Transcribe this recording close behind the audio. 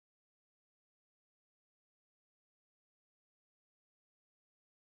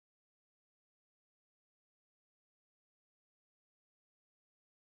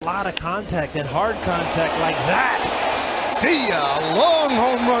A lot of contact and hard contact like that. See ya! Long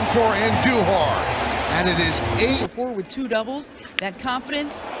home run for Andujar. And it is 8-4 with 2 doubles. That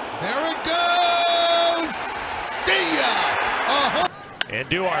confidence. There it goes! See ya!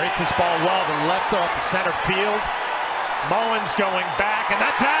 Andujar hits this ball well to left off the center field. Mullins going back, and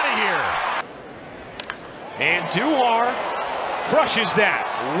that's out of here. Andujar crushes that.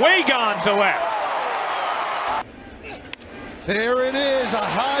 Way gone to left. There it is, a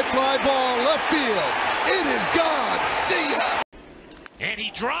high fly ball left field. It is gone. See ya! And he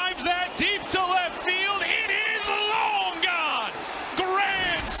drives that deep to left field. It is long gone.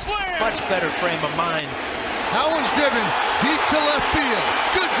 Grand slam. Much better frame of mind. That one's driven deep to left field.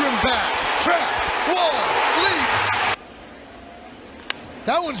 Goodrum back. Track. Wall. Leaps.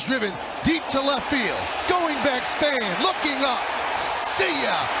 That one's driven deep to left field. Going back span. Looking up. See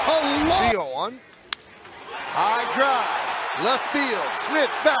ya! A long one. High drive. Left field,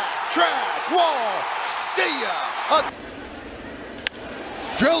 Smith back, track, wall, see ya!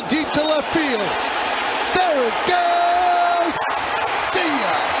 Drill deep to left field. There it goes! See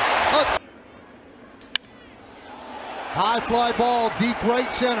ya! High fly ball, deep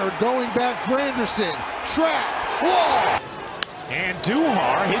right center, going back Granderson, track, wall!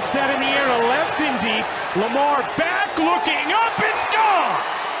 Andujar hits that in the air to left and deep. Lamar back, looking up, it's gone!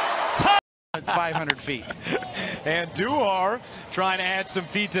 500 feet. Andujar trying to add some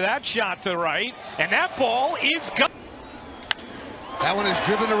feet to that shot to right, and that ball is gone. That one is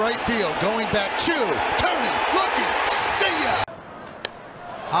driven to right field, going back, turning, looking, see ya!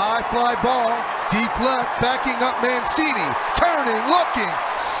 High fly ball, deep left, backing up Mancini, turning, looking,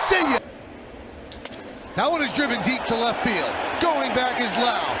 see ya! That one is driven deep to left field, going back is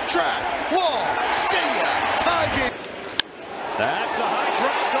Lau, track, wall, see ya! Tie game. That's a high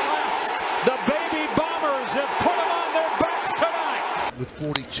drive to left. The baby Bombers have put them on their backs tonight. With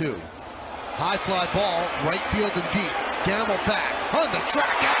 42. High fly ball, right field and deep. Gamble back, on the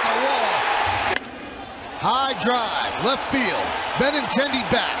track, at the wall. High drive, left field. Benintendi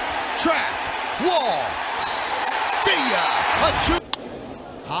back, track, wall. See ya!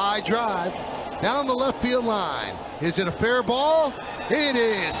 High drive, down the left field line. Is it a fair ball? It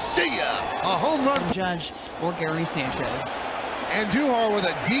is. See ya! A home run. Judge or Gary Sanchez. Andujar with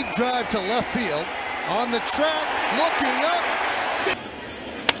a deep drive to left field. On the track, looking up.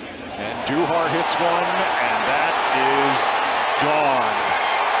 Andujar hits one, and that is gone.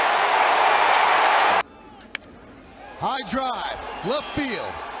 High drive, left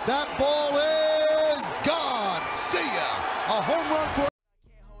field. That ball is gone. See ya! A home run for.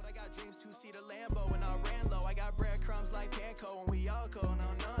 I got dreams to see the Lambo and I ran low. I got breadcrumbs like panko and we all go. No.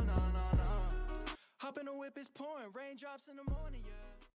 Hop in the whip is pouring, raindrops in the morning, yeah.